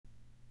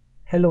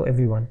Hello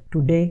everyone.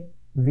 Today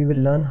we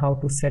will learn how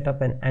to set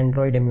up an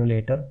Android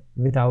emulator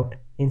without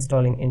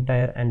installing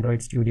entire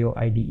Android Studio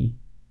IDE.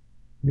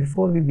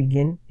 Before we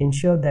begin,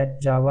 ensure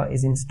that Java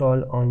is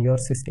installed on your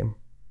system.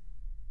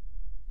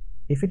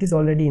 If it is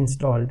already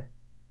installed,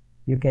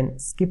 you can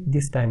skip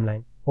this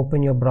timeline.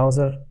 Open your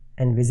browser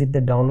and visit the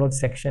download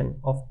section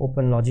of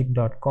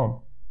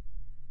openlogic.com.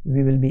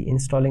 We will be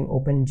installing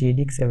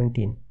OpenJDK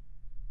 17.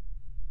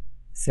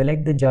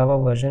 Select the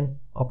Java version,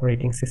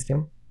 operating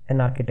system,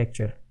 and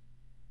architecture.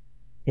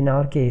 In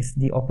our case,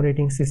 the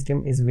operating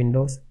system is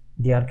Windows,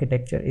 the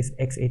architecture is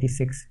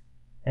x86,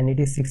 and it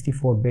is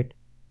 64-bit.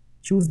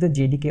 Choose the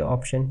JDK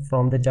option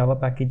from the Java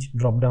package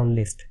drop-down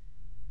list.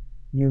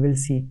 You will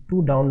see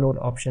two download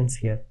options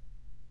here.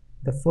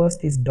 The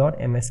first is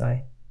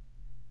 .msi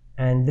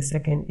and the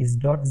second is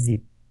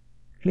 .zip.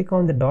 Click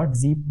on the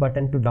 .zip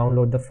button to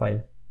download the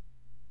file.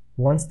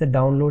 Once the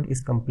download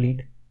is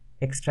complete,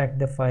 extract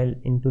the file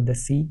into the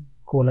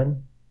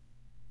C:/Java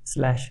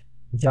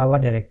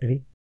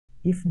directory.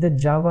 If the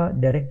Java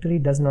directory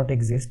does not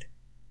exist,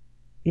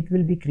 it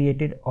will be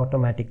created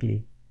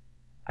automatically.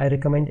 I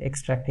recommend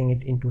extracting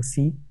it into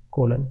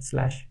C:/Java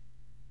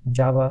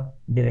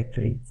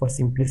directory for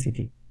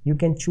simplicity. You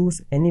can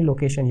choose any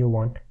location you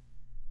want.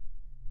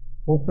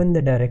 Open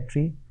the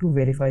directory to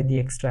verify the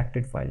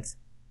extracted files.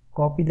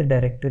 Copy the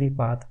directory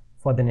path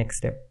for the next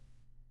step.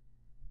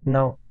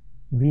 Now,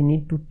 we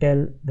need to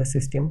tell the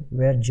system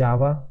where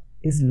Java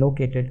is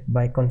located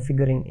by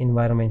configuring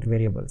environment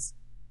variables.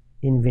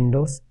 In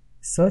Windows,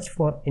 search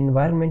for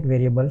environment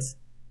variables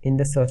in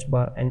the search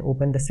bar and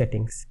open the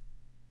settings.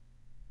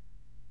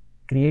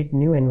 Create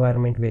new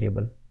environment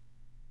variable.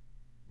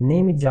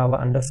 Name it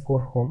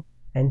Java_home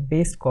and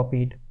paste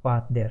copied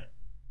path there.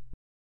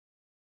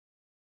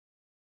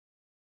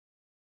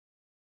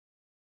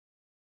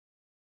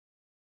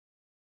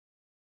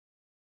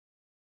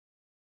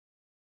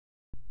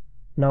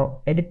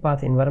 Now edit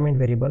path environment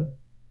variable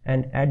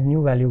and add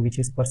new value, which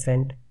is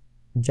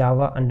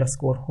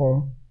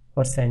 %Java_home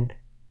 %/bin.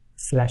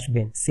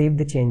 Save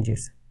the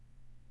changes.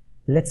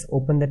 Let's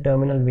open the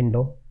terminal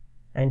window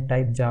and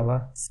type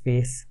Java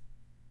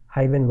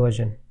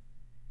 -version.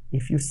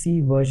 If you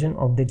see version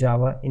of the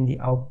Java in the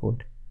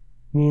output,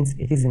 means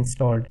it is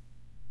installed.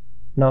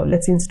 Now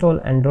let's install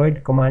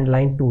Android command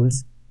line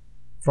tools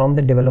from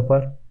the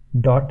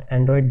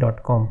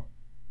developer.android.com.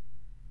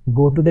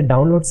 Go to the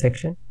download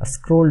section,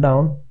 scroll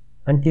down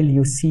until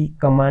you see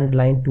command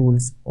line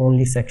tools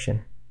only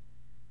section.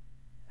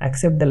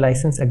 Accept the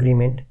license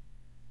agreement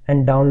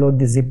and download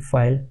the zip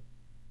file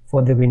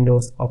for the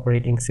Windows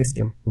operating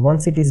system.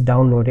 Once it is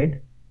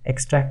downloaded,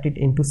 extract it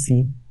into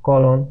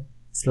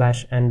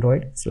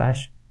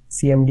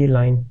C:/Android/cmd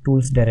line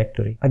tools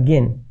directory.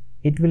 Again,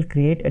 it will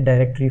create a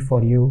directory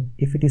for you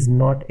if it is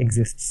not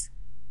exists.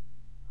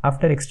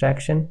 After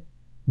extraction,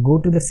 go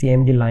to the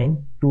cmd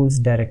line tools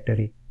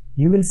directory.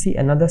 You will see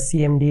another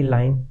cmd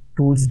line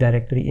tools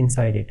directory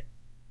inside it.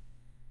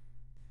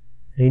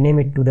 Rename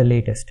it to the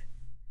latest.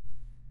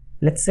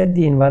 Let's set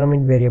the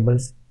environment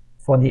variables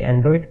for the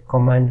Android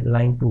command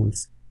line tools.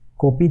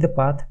 Copy the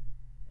path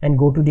and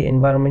go to the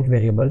environment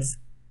variables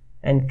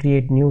and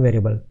create new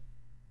variable.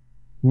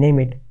 Name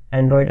it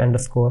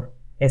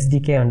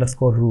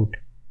Android_SDK_root.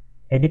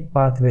 Edit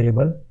path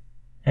variable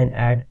and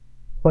add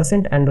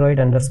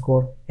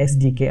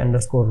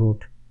 %Android_SDK_root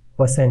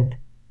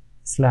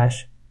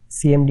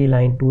 %/cmd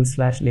line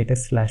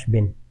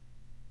tool/latest/bin.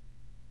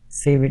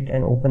 Save it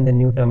and open the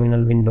new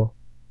terminal window.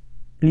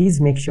 Please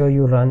make sure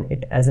you run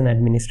it as an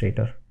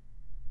administrator.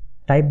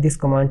 Type this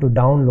command to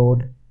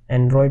download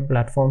Android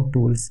platform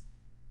tools,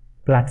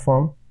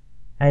 platform,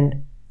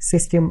 and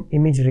system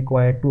image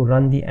required to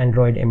run the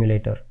Android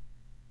emulator.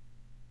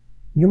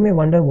 You may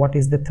wonder what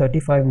is the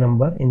 35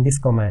 number in this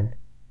command.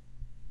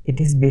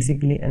 It is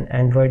basically an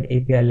Android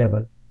API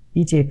level.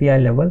 Each API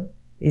level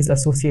is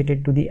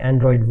associated to the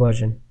Android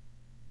version.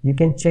 You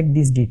can check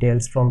these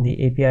details from the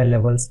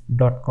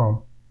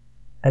apilevels.com.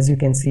 As you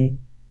can see,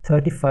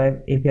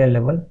 35 API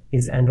level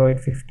is Android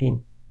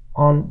 15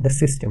 on the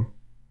system.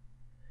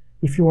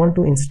 If you want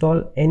to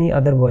install any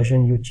other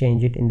version, you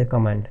change it in the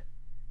command.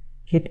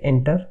 Hit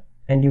enter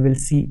and you will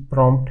see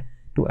prompt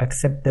to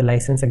accept the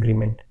license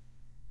agreement.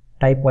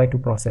 Type Y to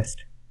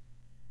processed.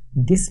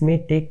 This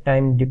may take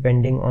time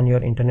depending on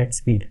your internet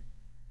speed.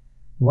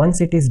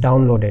 Once it is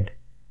downloaded,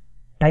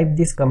 type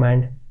this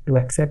command to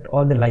accept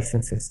all the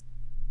licenses.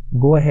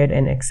 Go ahead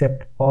and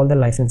accept all the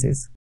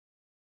licenses.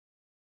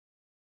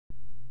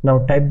 Now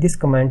type this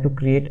command to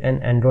create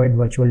an Android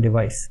virtual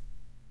device.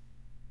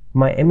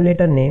 My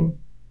emulator name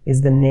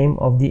is the name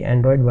of the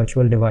Android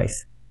virtual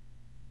device.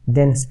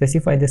 Then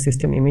specify the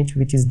system image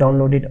which is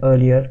downloaded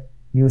earlier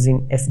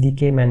using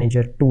SDK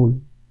Manager tool,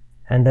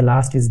 and the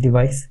last is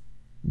device,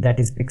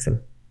 that is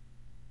pixel.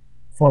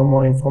 For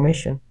more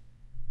information,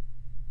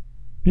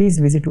 please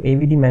visit to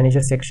AVD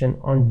Manager section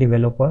on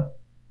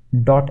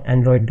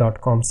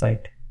developer.android.com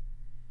site.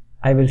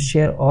 I will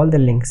share all the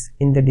links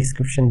in the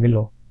description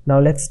below. Now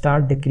let's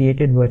start the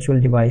created virtual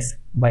device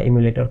by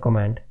emulator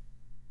command.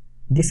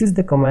 This is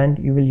the command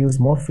you will use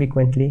more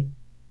frequently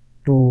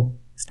to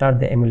start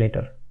the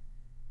emulator.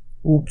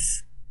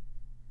 Oops,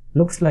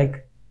 looks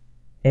like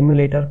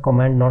emulator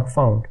command not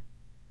found.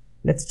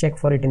 Let's check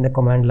for it in the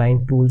command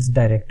line tools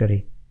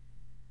directory.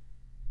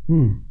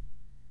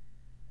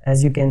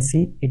 As you can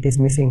see, it is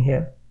missing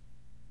here.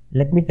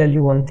 Let me tell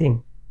you one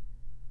thing.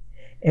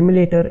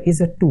 Emulator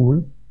is a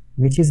tool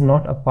which is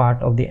not a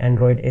part of the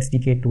Android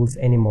SDK tools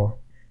anymore.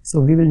 So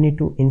we will need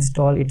to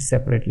install it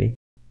separately.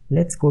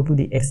 Let's go to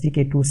the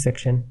SDK tools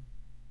section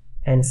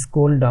and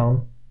scroll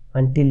down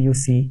until you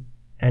see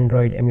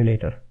Android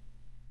emulator.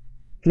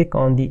 Click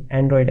on the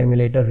Android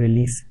emulator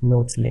release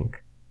notes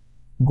link.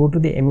 Go to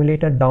the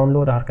emulator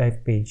download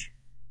archive page.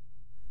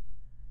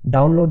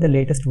 Download the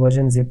latest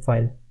version zip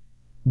file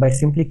by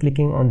simply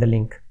clicking on the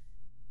link.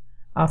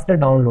 After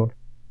download,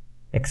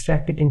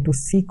 extract it into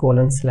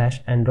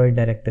c:/Android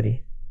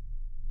directory.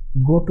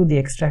 Go to the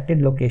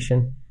extracted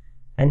location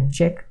and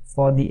check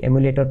for the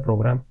emulator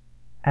program.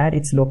 Add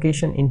its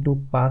location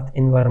into path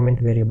environment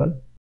variable.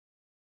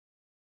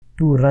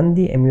 To run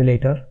the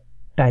emulator,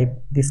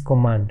 type this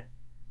command.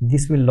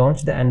 This will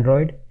launch the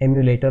Android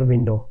emulator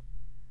window.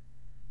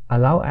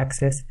 Allow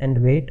access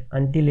and wait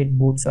until it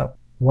boots up.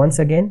 Once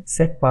again,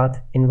 set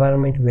path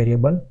environment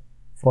variable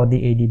for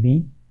the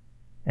ADB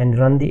and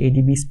run the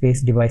ADB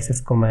space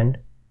devices command.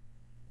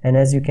 And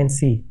as you can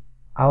see,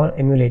 our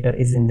emulator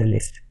is in the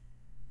list.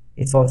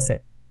 It's all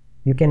set.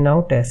 You can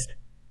now test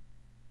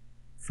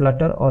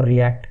Flutter or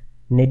React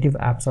native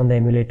apps on the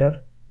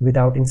emulator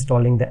without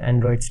installing the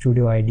Android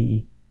Studio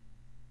IDE.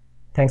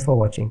 Thanks for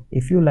watching.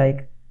 If you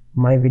like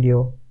my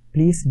video,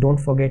 please don't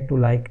forget to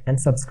like and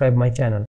subscribe my channel.